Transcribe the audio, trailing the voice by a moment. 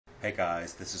Hey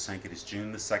guys, this is Hank. It is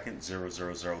June the 2nd,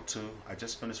 0002. I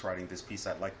just finished writing this piece.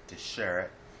 I'd like to share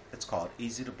it. It's called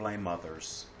Easy to Blame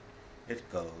Others. It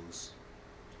goes,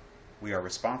 we are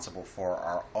responsible for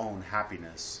our own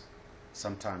happiness.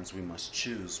 Sometimes we must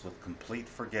choose with complete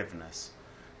forgiveness.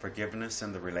 Forgiveness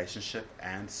in the relationship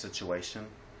and situation.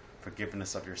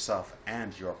 Forgiveness of yourself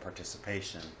and your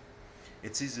participation.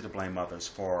 It's easy to blame others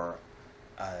for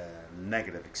a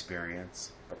negative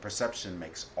experience, but perception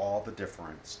makes all the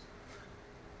difference.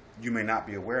 You may not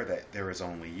be aware that there is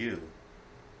only you.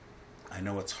 I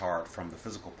know it's hard from the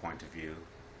physical point of view.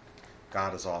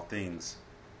 God is all things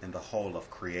in the whole of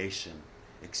creation,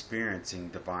 experiencing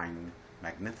divine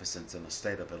magnificence in a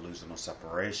state of illusional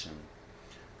separation.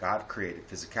 God created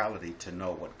physicality to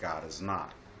know what God is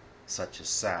not, such as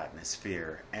sadness,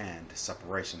 fear, and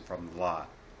separation from the lot.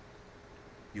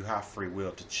 You have free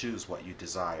will to choose what you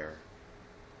desire.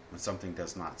 When something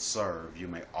does not serve, you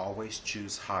may always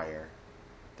choose higher.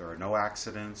 There are no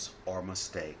accidents or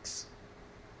mistakes.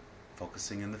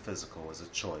 Focusing in the physical is a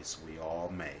choice we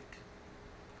all make.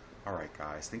 Alright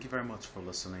guys, thank you very much for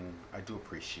listening. I do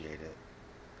appreciate it.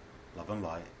 Love and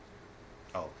light.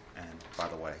 Oh, and by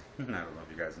the way, I don't know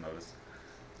if you guys noticed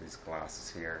these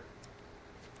glasses here.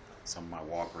 Some of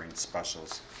my Walgreens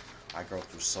specials. I go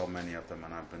through so many of them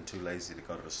and I've been too lazy to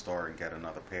go to the store and get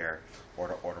another pair or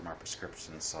to order my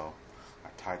prescription, so I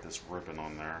tied this ribbon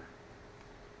on there.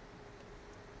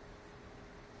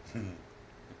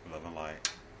 Love and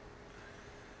light.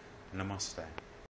 Namaste.